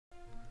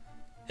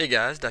Hey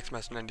guys,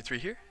 DexMaster93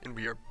 here, and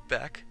we are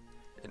back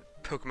in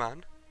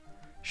Pokemon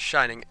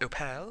Shining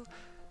Opal.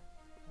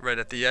 Right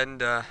at the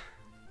end,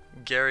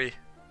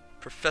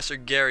 Professor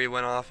Gary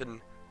went off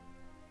and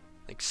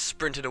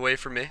sprinted away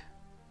from me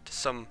to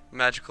some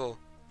magical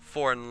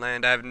foreign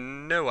land. I have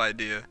no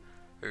idea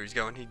where he's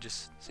going. He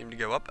just seemed to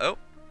go up. Oh,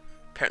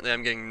 apparently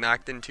I'm getting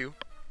knocked into.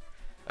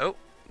 Oh,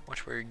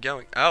 watch where you're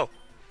going. Oh,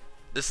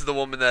 this is the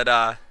woman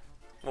that,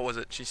 what was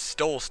it? She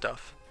stole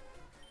stuff.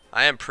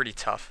 I am pretty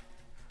tough.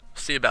 We'll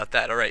see about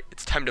that. Alright,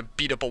 it's time to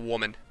beat up a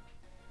woman.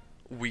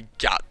 We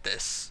got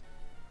this.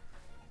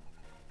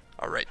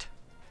 Alright,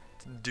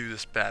 let's do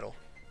this battle.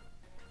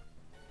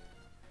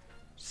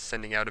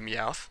 Sending out a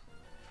Meowth.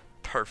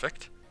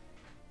 Perfect.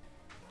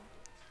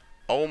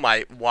 Oh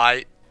my,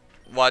 why?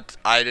 What?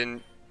 I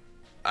don't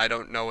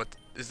know what.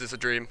 Is this a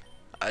dream?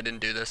 I didn't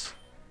do this.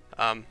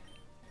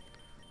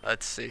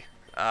 Let's see.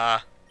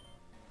 Let's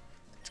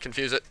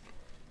confuse it.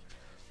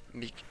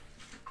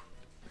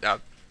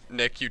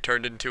 Nick, you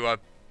turned into a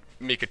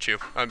Mikachu.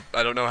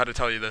 I don't know how to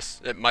tell you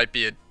this. It might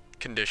be a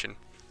condition.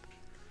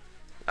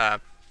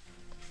 Yep.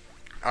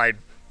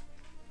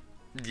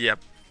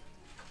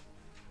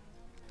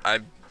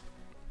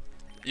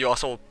 You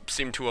also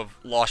seem to have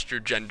lost your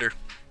gender.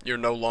 You're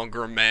no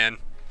longer a man,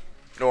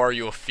 nor are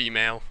you a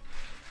female.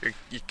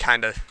 You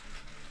kind of.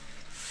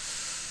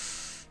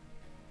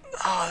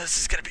 Oh, this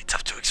is gonna be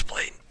tough to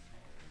explain.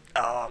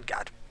 Oh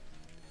God.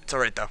 It's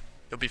alright though.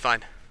 You'll be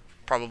fine.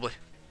 Probably.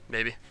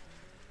 Maybe.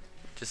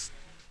 Just.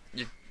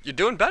 You're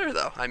doing better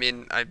though. I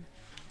mean,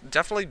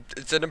 definitely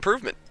it's an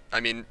improvement. I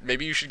mean,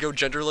 maybe you should go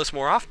genderless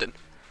more often.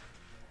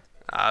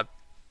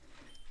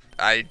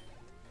 Okay.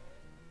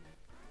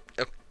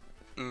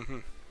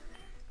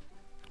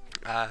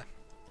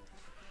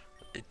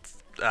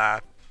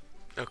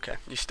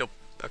 You still,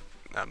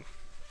 I'm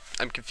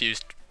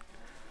confused.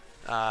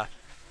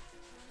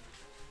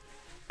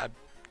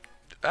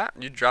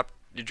 You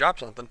dropped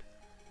something.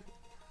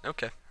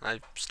 Okay,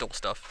 I stole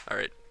stuff. All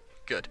right,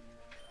 good.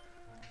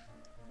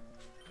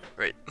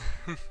 Great.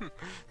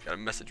 Got a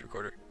message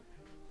recorder.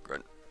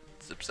 Grunt,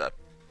 zip zap.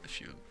 If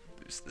you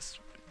lose this,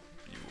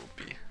 you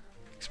will be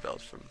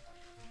expelled from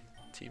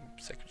team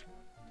secretary.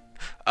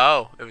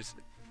 Oh, it was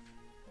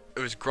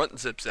grunt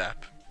zip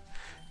zap.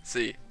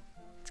 See,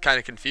 it's kind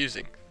of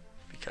confusing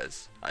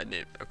because I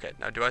need. Okay,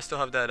 now do I still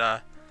have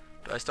that?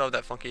 Do I still have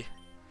that funky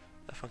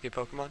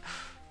Pokemon?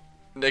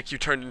 Nick, you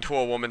turned into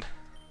a woman.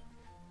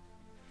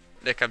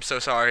 Nick, I'm so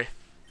sorry.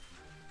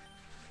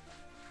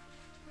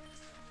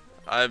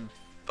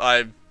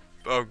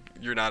 Oh,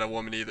 you're not a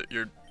woman either.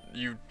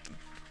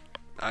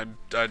 I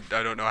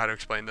don't know how to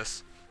explain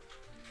this.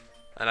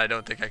 And I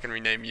don't think I can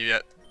rename you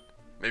yet.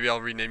 Maybe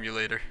I'll rename you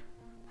later.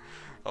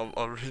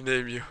 I'll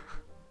rename you.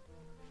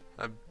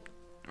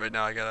 Right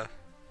now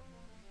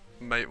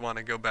might want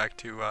to go back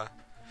to,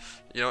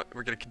 you know what,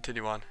 we're going to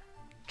continue on.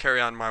 Carry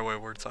on my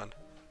wayward son.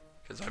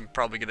 Because I'm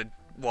probably going to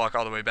walk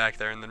all the way back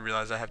there and then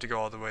realize I have to go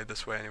all the way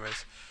this way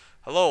anyways.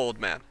 Hello, old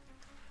man.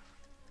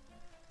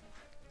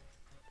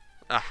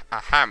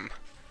 Ahem.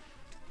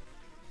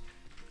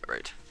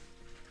 Right.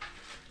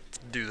 Let's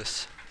do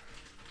this.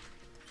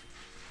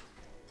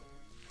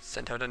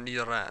 Sent out a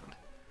Nidoran.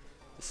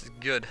 This is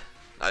good.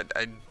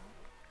 I'm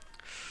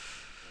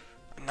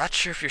not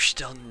sure if you're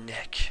still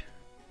Nick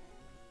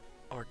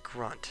or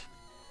Grunt.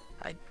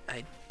 I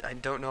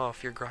don't know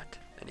if you're Grunt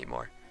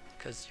anymore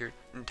because your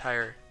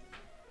entire.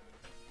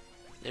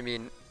 I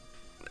mean,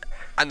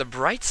 on the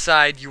bright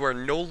side, you are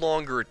no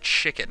longer a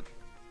chicken.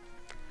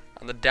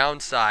 On the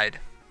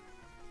downside.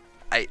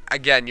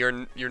 Again,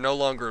 you're no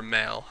longer a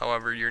male.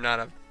 However, you're not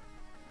a.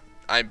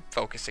 I'm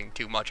focusing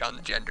too much on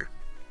the gender.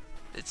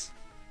 It's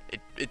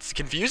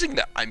confusing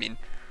though. I mean,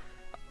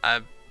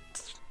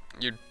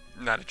 you're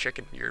not a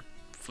chicken. You're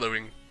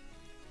floating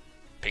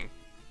pink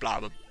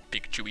blob of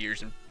Pikachu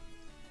ears and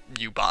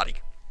you body.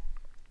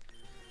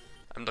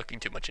 I'm looking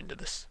too much into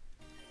this.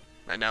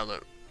 I now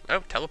look.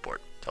 Oh,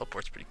 teleport.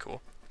 Teleport's pretty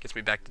cool. Gets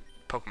me back to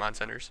Pokemon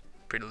centers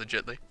pretty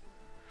legitly.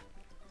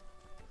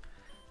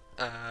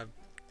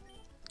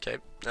 Okay,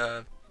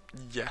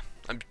 yeah,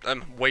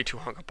 I'm way too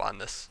hung up on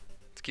this.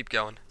 Let's keep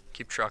going,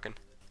 keep trucking.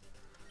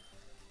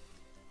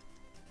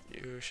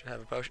 You should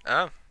have a potion.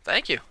 Oh,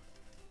 thank you.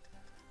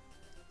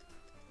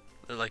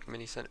 They're like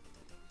mini center.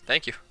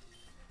 Thank you.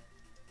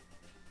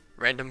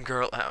 Random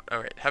girl out.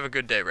 Alright, have a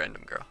good day,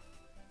 random girl.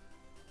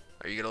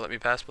 Are you gonna let me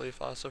pass, please,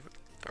 philosopher?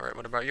 Alright,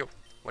 what about you?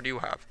 What do you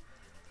have?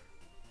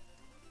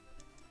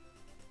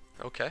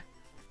 Okay.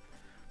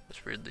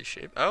 That's weirdly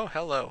shaped. Oh,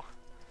 hello.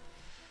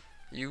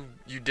 You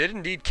did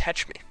indeed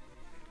catch me.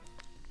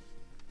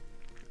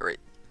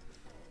 Great.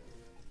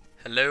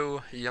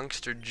 Hello,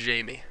 youngster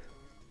Jamie.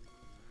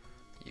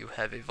 You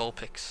have a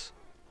Vulpix.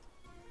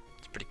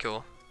 It's pretty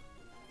cool.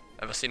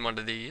 Ever seen one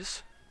of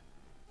these?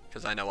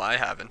 Because I know I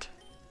haven't.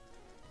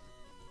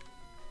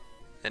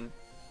 And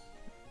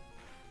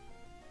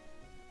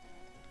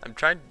I'm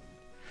trying.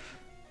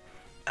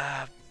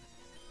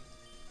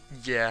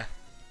 Yeah.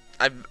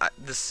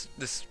 This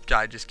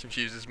guy just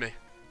confuses me.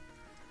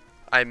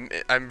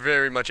 I'm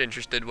very much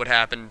interested what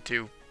happened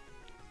to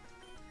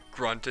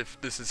Grunt if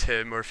this is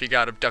him, or if he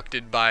got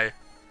abducted by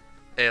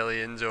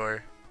aliens,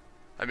 or...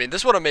 I mean,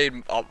 this would have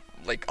made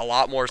like a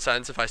lot more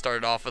sense if I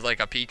started off with like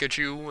a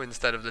Pikachu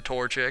instead of the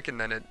Torchic, and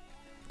then it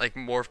like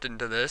morphed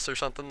into this or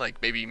something.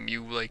 Like maybe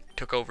Mew like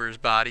took over his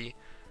body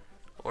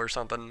or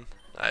something.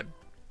 I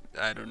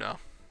don't know.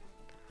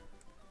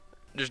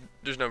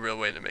 There's no real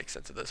way to make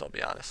sense of this, I'll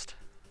be honest.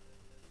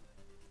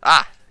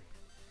 Ah!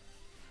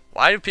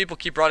 Why do people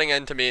keep running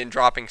into me and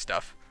dropping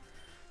stuff?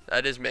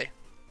 That is me.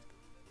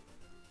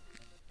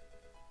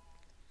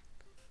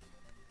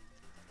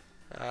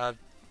 Now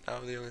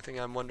the only thing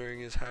I'm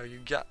wondering is how you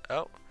got...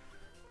 Oh.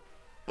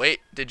 Wait,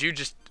 you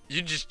just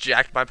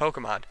jacked my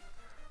Pokemon.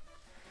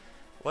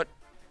 What?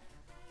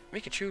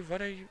 Mikachu,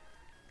 what are you...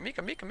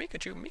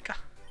 Mikachu,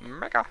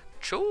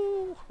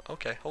 Mikachu.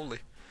 Okay, holy.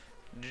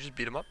 Did you just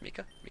beat him up,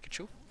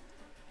 Mikachu?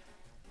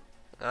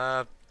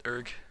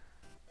 Erg.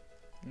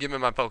 Give me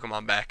my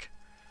Pokemon back.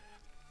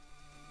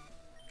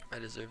 I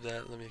deserve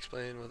that. Let me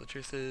explain what the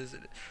truth is.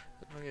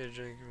 I'm gonna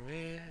drink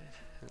in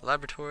the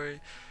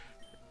laboratory.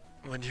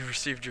 When you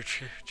received your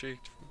treat,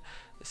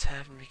 this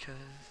happened because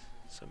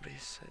somebody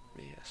sent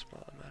me a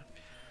small amount,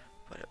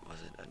 but it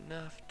wasn't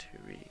enough to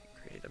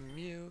recreate a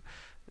Mew.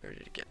 In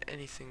order to get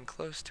anything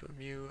close to a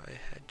Mew, I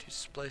had to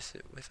splice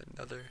it with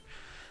another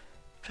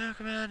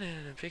Pokemon,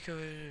 and a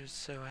Pikachu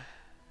so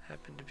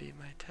happened to be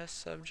my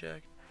test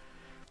subject.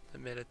 I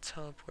made a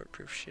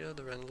teleport-proof shield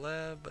around the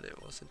lab, but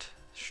it wasn't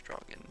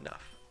strong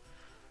enough.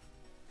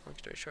 Long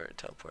story short, it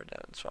teleported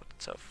out and swapped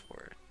itself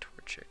for a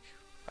Torchic.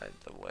 By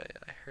the way,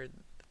 I heard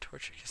the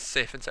Torchic is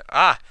safe inside.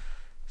 Ah!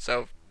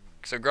 So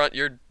Grunt,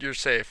 you're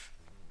safe,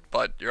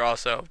 but you're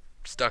also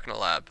stuck in a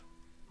lab.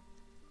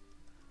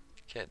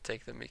 You can't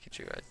take the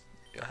Mikachu.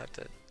 You'll have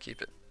to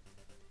keep it.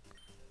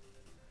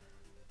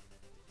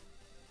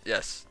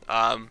 Yes.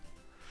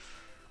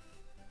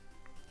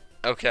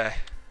 Okay.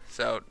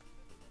 So,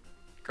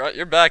 Grunt,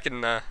 you're back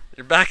in a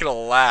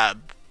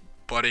lab,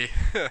 buddy.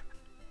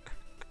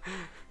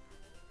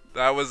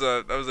 That was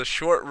a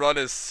short run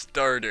as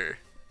starter.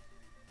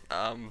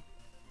 I'm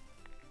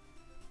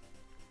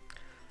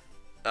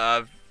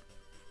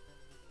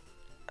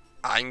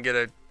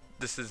gonna,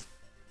 this is,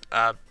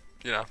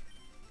 you know,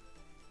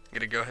 I'm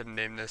gonna go ahead and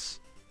name this,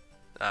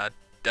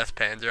 Death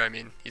Panzer. I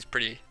mean, he's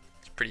pretty,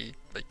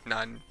 like,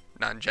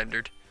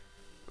 non-gendered.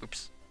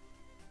 Oops.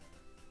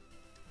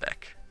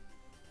 Beck.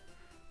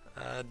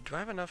 Do I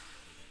have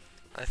enough?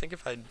 I think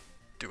if I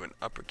do an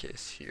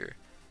uppercase here,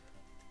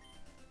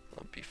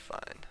 I'll be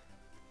fine.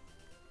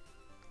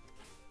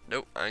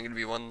 Nope, I'm gonna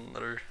be one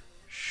letter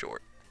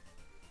short.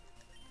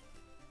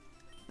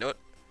 You know what?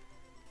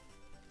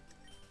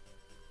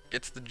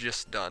 Gets the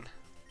gist done.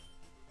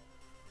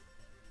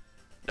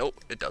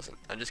 Nope, it doesn't.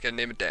 I'm just gonna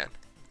name it Dan.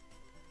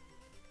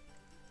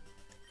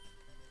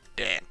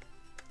 Dan.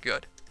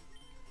 Good.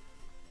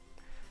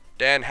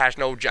 Dan has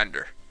no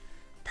gender.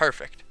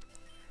 Perfect.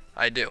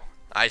 I do.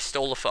 I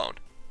stole a phone.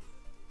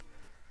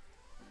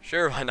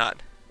 Sure, why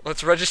not?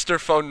 Let's register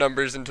phone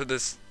numbers into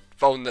this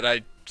phone that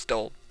I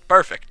stole.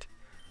 Perfect.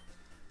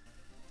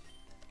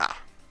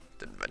 Ah,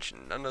 didn't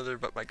mention none other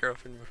but my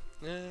girlfriend.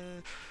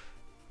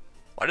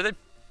 Why do they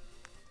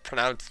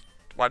pronounce?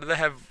 Why do they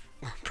have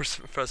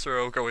Professor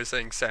Oak always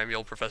saying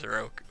Samuel Professor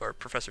Oak, or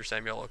Professor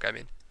Samuel Oak? I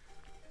mean,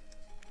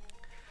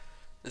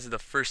 this is the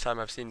first time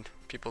I've seen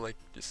people like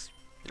just,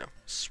 you know,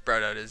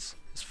 sprout out his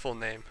full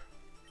name.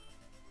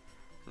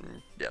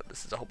 Yeah,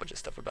 this is a whole bunch of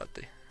stuff about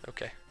the...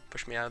 Okay,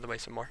 push me out of the way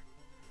some more.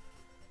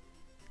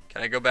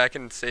 Can I go back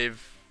and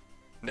save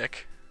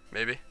Nick?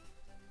 Maybe?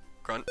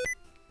 Grunt?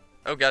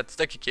 Oh god,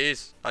 sticky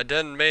keys. I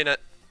didn't mean it.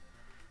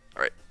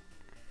 Alright.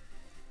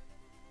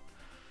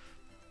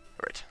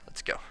 Alright,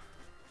 let's go.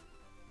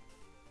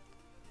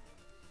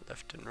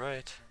 Left and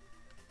right.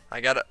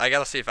 I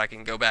gotta see if I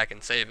can go back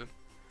and save him.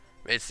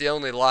 I mean, it's the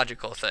only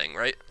logical thing,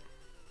 right?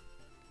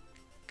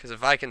 Because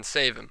if I can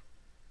save him,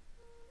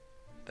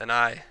 then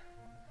I'm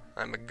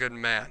a good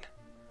man.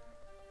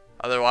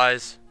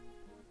 Otherwise,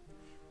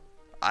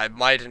 I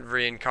might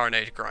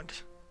reincarnate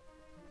Grunt.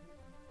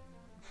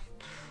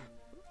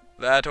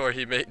 That, or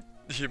he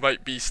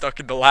might be stuck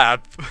in the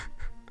lab.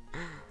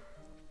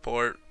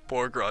 Poor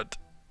Grunt.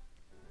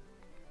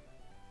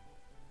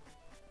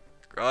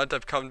 Grunt,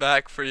 I've come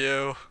back for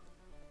you.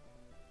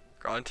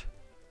 Grunt.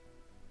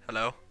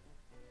 Hello.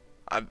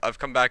 I've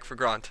come back for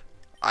Grunt.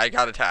 I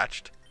got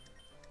attached.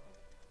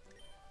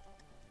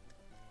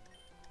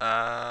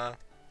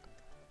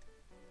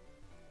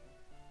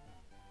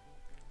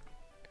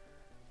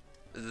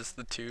 Is this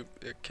the tube?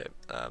 Okay.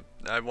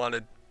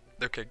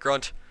 Okay,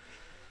 Grunt.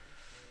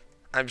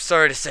 I'm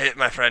sorry to say it,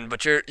 my friend,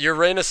 but your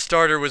Reina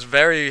starter was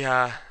very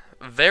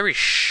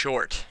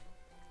short.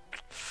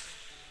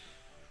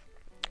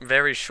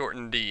 Very short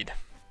indeed.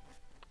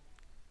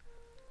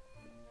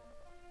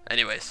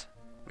 Anyways,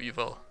 we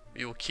will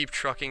keep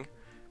trucking.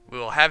 We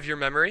will have your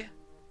memory.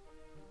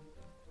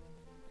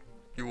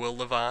 You will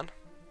live on.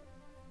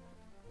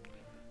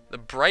 The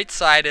bright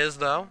side is,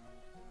 though,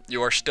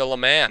 you are still a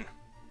man.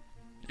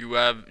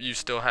 You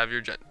still have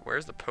your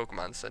Where's the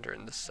Pokemon Center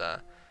in this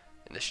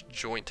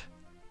joint?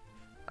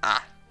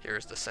 Ah, Here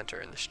is the center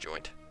in this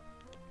joint.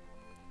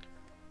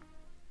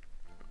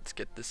 Let's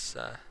get this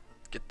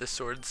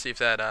sword. See if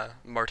that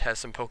Mart has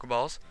some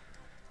Pokeballs.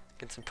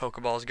 Get some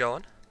Pokeballs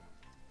going.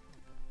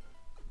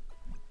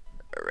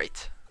 All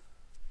right.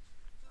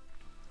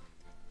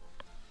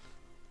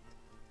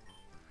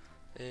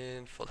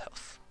 And full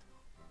health.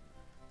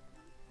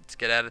 Let's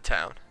get out of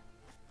town.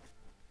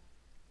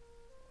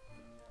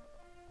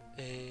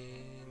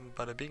 And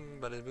bada bing,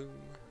 bada boom.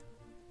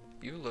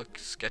 You look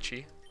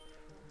sketchy.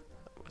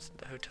 Wasn't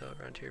the hotel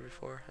around here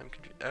before? I'm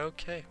confused.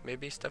 Okay,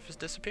 maybe stuff is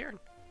disappearing.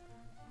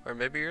 Or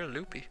maybe you're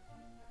loopy.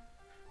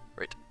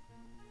 Right.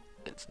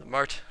 It's the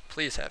Mart.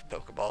 Please have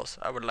Pokeballs.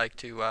 I would like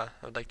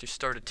to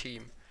start a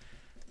team.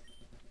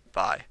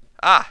 Bye.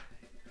 Ah!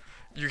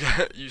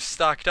 You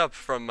stocked up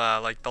from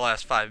like the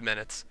last 5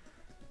 minutes.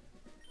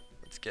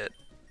 Let's get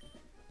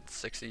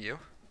 6 of you.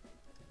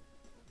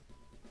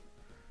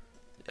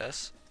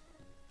 Yes.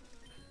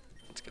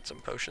 Let's get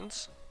some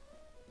potions.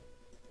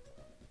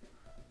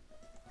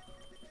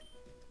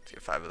 Let's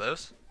get 5 of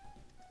those.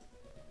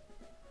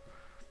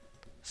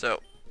 So,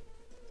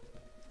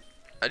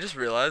 I just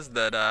realized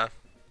that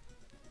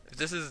if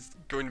this is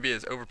going to be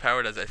as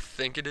overpowered as I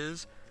think it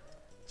is,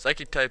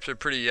 psychic types are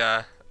pretty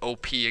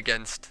OP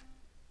against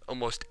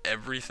almost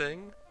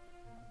everything.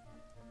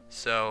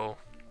 So,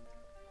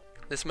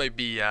 this might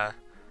be a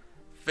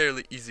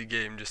fairly easy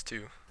game just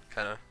to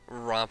kind of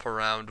romp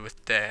around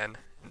with Dan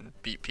and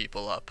beat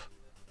people up.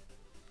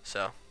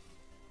 So,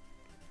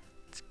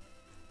 let's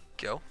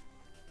go.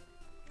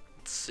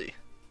 Let's see.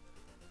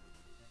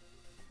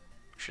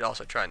 Should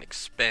also try and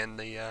expand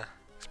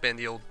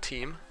the old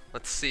team.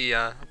 Let's see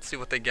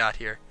what they got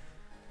here.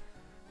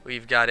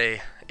 We've got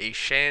a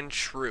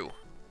Sandshrew.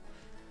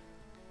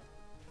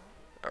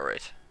 All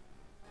right,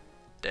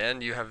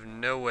 Dan, you have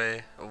no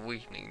way of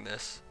weakening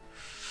this,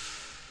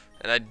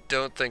 and I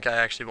don't think I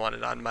actually want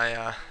it on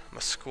my my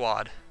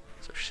squad.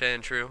 So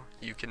Sandshrew,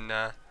 you can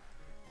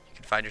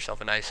find yourself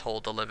a nice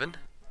hole to live in.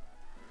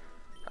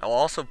 I'll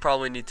also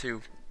probably need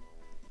to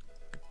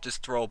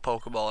just throw a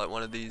Pokeball at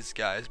one of these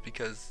guys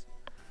because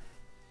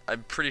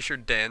I'm pretty sure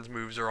Dan's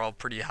moves are all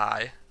pretty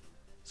high.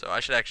 So I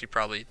should actually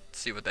probably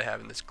see what they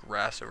have in this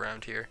grass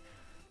around here.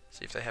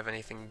 See if they have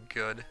anything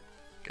good.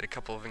 Get a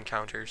couple of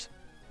encounters.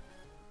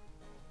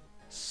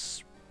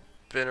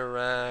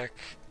 Spinnerack.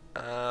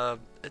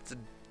 It's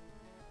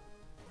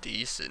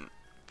decent,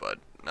 but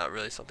not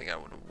really something I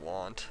would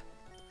want.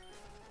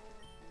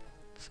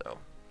 So,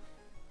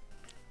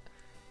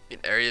 I mean,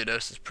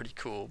 Ariados is pretty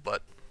cool,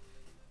 but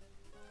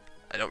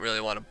I don't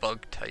really want a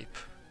bug type.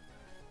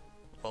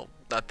 Well,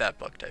 not that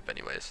bug type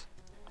anyways.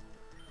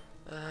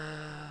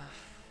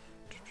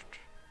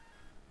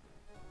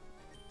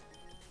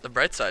 The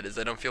bright side is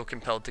I don't feel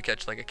compelled to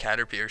catch like a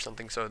Caterpie or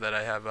something, so that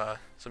I have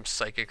some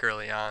Psychic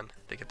early on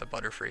to get the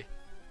Butterfree.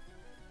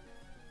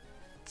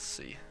 Let's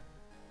see.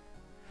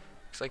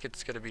 Looks like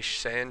it's going to be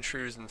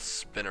Sandshrews and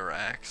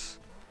Spinneracks.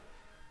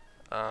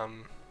 I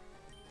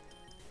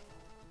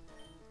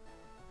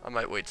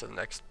might wait till the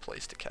next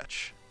place to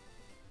catch.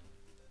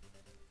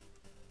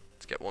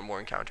 Let's get one more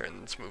encounter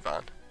and let's move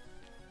on.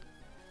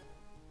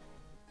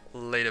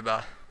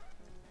 Ladybug.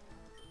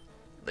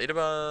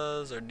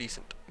 Ladybugs are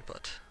decent,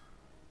 but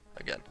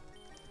again,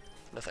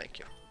 no thank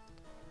you.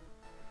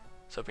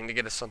 So hoping to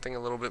get us something a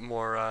little bit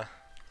more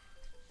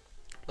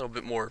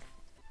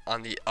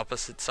on the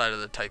opposite side of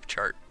the type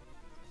chart.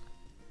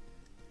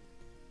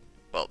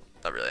 Well,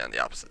 not really on the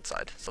opposite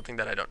side. Something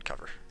that I don't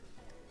cover.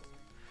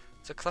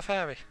 It's a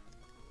Clefairy.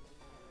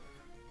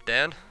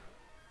 Dan,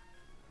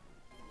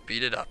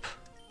 beat it up.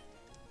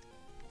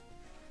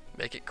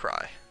 Make it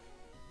cry.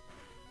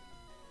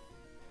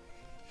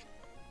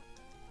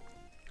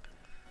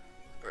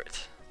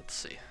 Alright, let's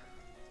see.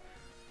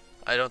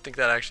 I don't think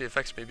that actually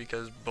affects me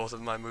because both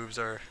of my moves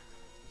are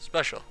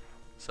special.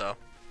 So,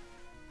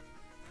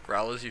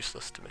 Growl is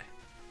useless to me.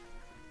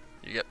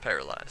 You get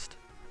paralyzed.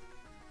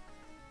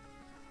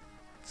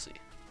 Let's see.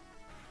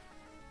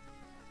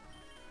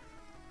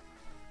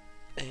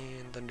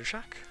 And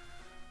Thundershock.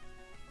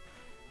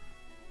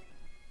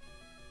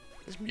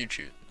 This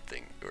Mewtwo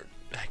thing, or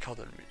I called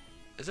it a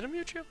is it a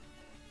Mewtwo?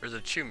 Or is it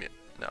a Chewmew?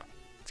 No,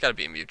 it's gotta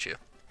be a Mewtwo.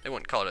 They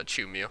wouldn't call it a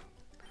Chewmew.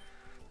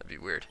 That'd be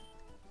weird.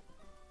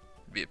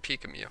 It'd be a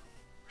Pikamew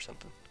or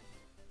something.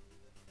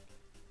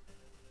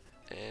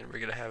 And we're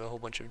gonna have a whole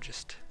bunch of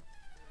just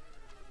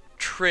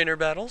trainer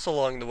battles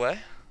along the way.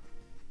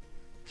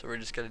 So we're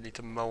just gonna need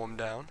to mow them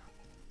down.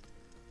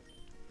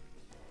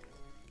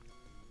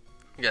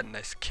 We got a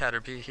nice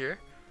Caterpie here.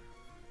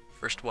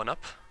 First one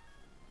up.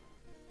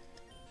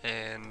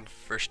 And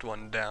first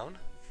one down.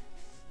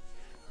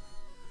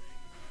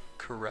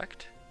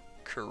 Correct.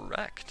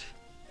 Correct.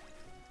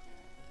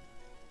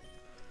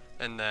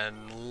 And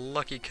then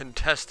lucky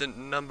contestant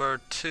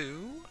number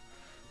 2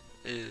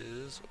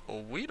 is a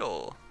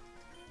Weedle.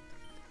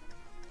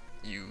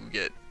 You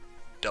get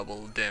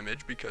double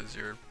damage because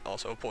you're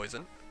also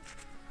poison.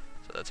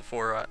 So that's a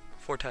 4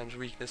 times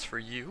weakness for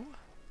you.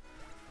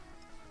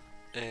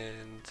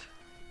 And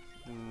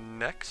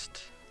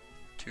next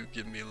to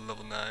give me a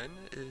level 9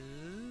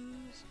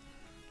 is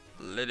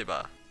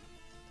Ladybug.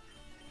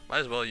 Might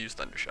as well use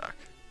Thundershock.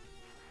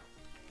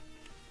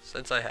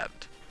 Since I have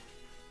it.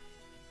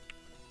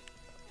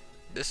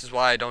 This is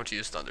why I don't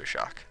use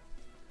Thundershock.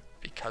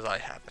 Because I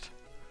have it.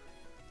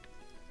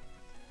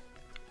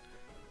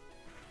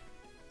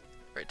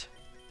 Right.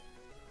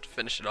 To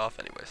finish it off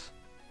anyways.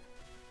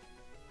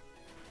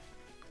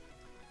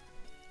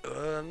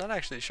 I'm not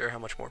actually sure how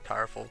much more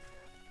powerful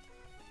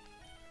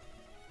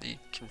the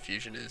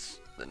Confusion is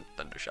than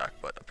Thundershock,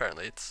 but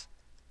apparently it's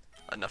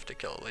enough to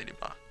kill a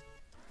Ladybug.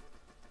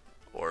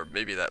 Or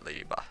maybe that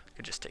Ladybug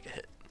could just take a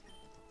hit.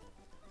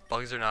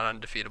 Bugs are not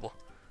undefeatable.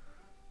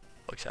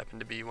 Bugs happen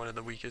to be one of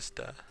the weakest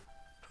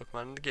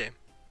Pokemon in the game.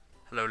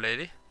 Hello,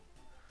 lady.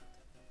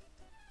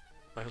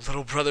 My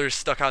little brother is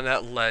stuck on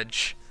that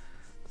ledge.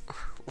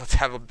 Let's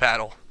have a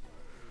battle.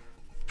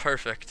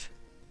 Perfect.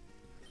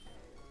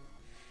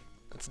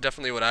 That's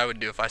definitely what I would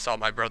do if I saw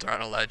my brother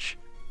on a ledge.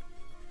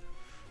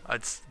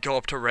 I'd go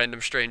up to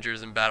random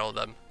strangers and battle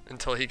them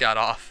until he got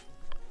off.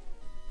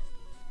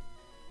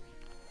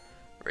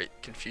 Right,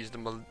 confuse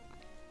the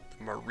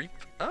Mareep.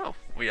 Oh,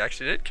 we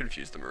actually did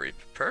confuse the Mareep.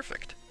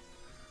 Perfect.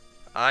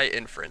 I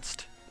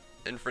inferenced.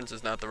 Inference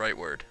is not the right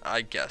word.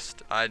 I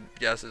guessed. I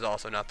guess is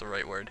also not the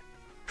right word.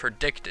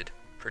 Predicted.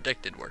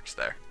 Predicted works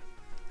there.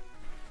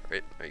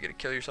 Right, are you gonna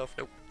kill yourself?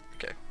 Nope.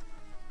 Okay.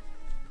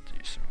 Let's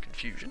use some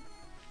confusion.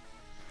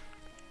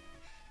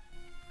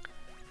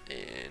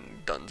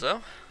 And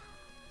Dunzo.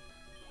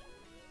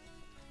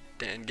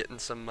 Dan getting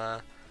some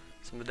of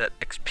that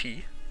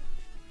XP.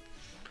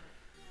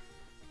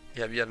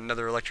 You have yet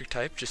another electric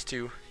type just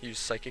to use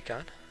Psychic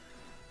on.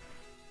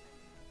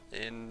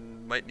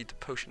 And might need to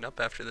potion up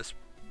after this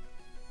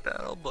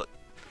battle, but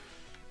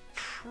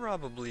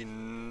probably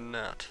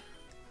not.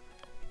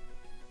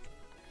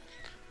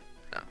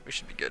 No, we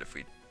should be good if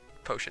we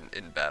potion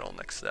in battle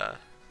next.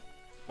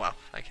 Wow,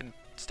 I can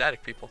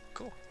static people.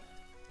 Cool.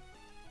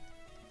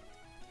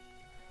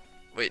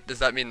 Wait, does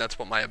that mean that's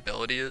what my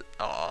ability is?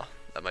 Aw,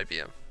 that might be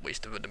a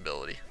waste of an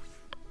ability.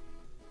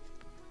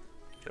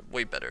 You have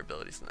way better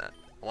abilities than that.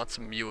 I want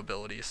some Mew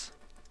abilities.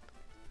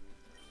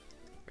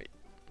 Wait,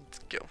 let's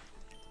go.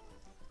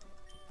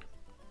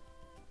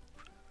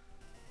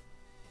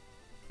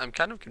 I'm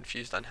kind of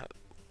confused on how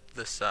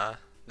this,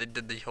 they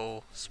did the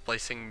whole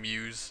splicing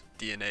Mew's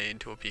DNA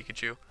into a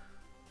Pikachu.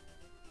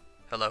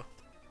 Hello?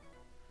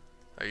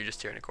 Are you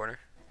just here in a corner?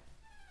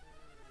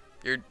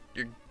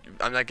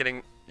 I'm not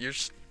getting,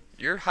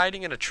 you're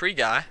hiding in a tree,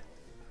 guy.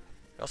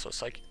 You're also a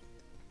psychic.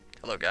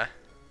 Hello, guy.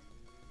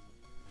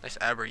 Nice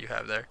Abra you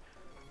have there.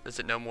 Does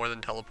it know more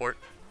than teleport?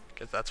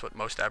 Because that's what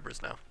most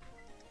Abras know.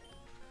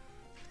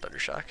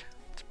 Thundershock.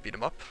 Let's beat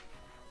him up.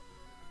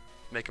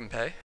 Make him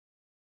pay.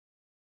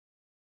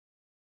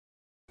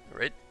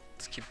 Alright,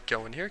 let's keep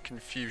going here.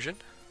 Confusion.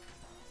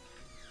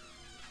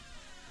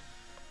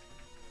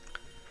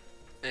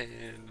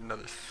 And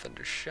another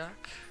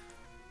Thundershock.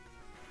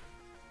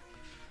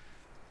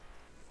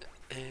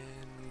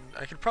 And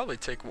I could probably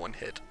take one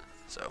hit,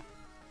 so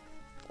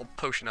I'll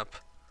potion up.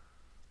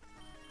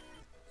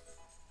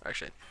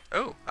 Actually,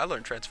 oh, I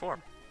learned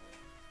Transform.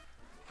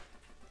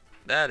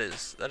 That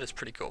is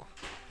pretty cool.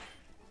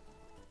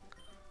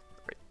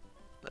 Right,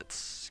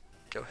 let's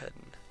go ahead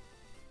and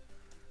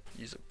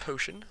use a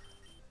potion.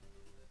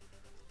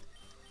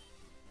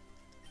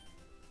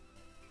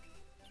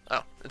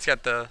 Oh, it's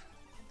got the.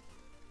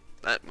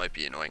 That might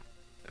be annoying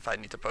if I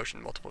need to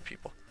potion multiple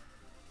people.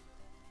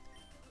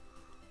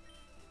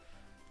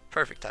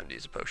 Perfect time to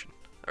use a potion.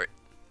 Alright,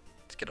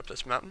 let's get up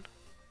this mountain.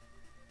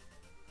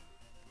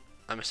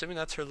 I'm assuming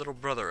that's her little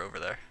brother over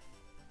there.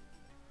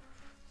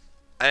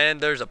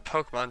 And there's a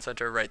Pokemon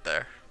Center right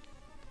there.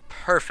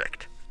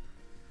 Perfect.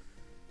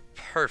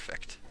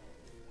 Perfect.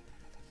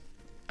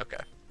 Okay.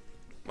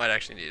 Might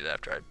actually need it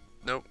after I...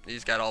 Nope,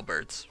 he's got all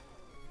birds.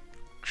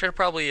 Should have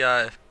probably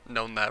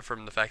known that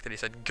from the fact that he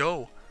said,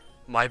 "Go,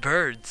 my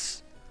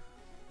birds."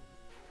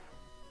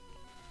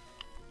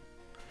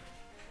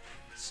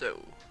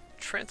 So,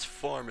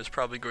 Transform is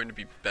probably going to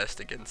be best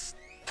against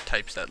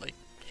types that, like,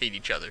 hate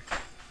each other.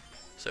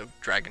 So,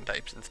 dragon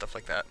types and stuff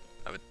like that,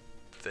 I would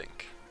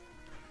think.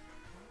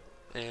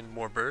 And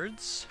more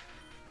birds.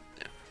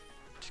 Yeah.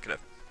 Just gonna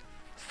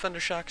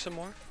Thundershock some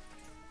more.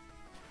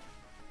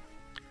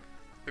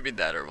 Maybe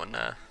that, or when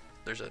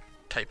there's a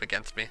type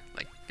against me.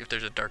 Like, if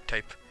there's a dark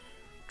type,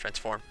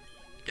 Transform.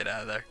 Get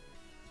out of there.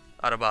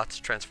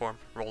 Autobots, Transform.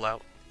 Roll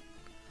out.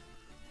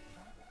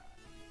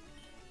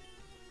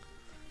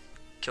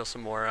 Kill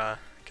some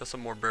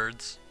more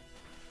birds.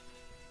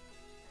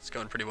 It's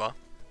going pretty well.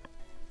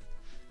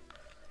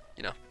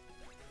 You know,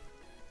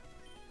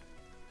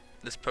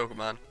 this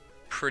Pokemon,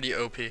 pretty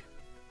OP. It's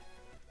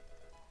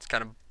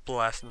kind of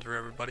blasting through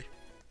everybody.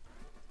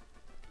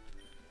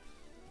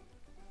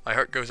 My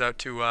heart goes out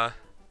to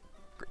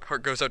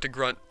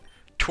Grunt,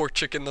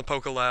 Torchic in the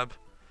Pokelab.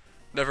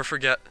 Never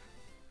forget.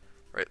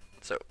 Right.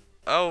 So,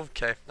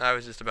 okay, I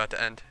was just about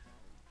to end.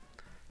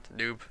 It's a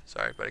noob.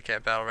 Sorry, but I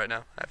can't battle right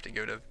now. I have to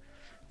go to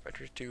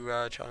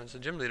challenge the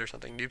gym lead or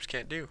something. Noobs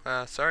can't do.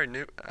 Sorry,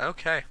 noob.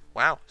 Okay.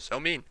 Wow. So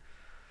mean.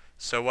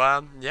 So,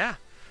 yeah.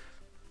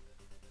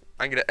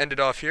 I'm going to end it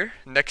off here.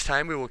 Next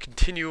time we will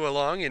continue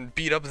along and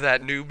beat up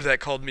that noob that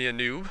called me a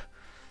noob.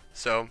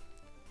 So,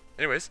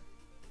 anyways.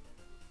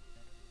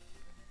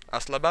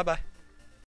 Hasta la bye-bye.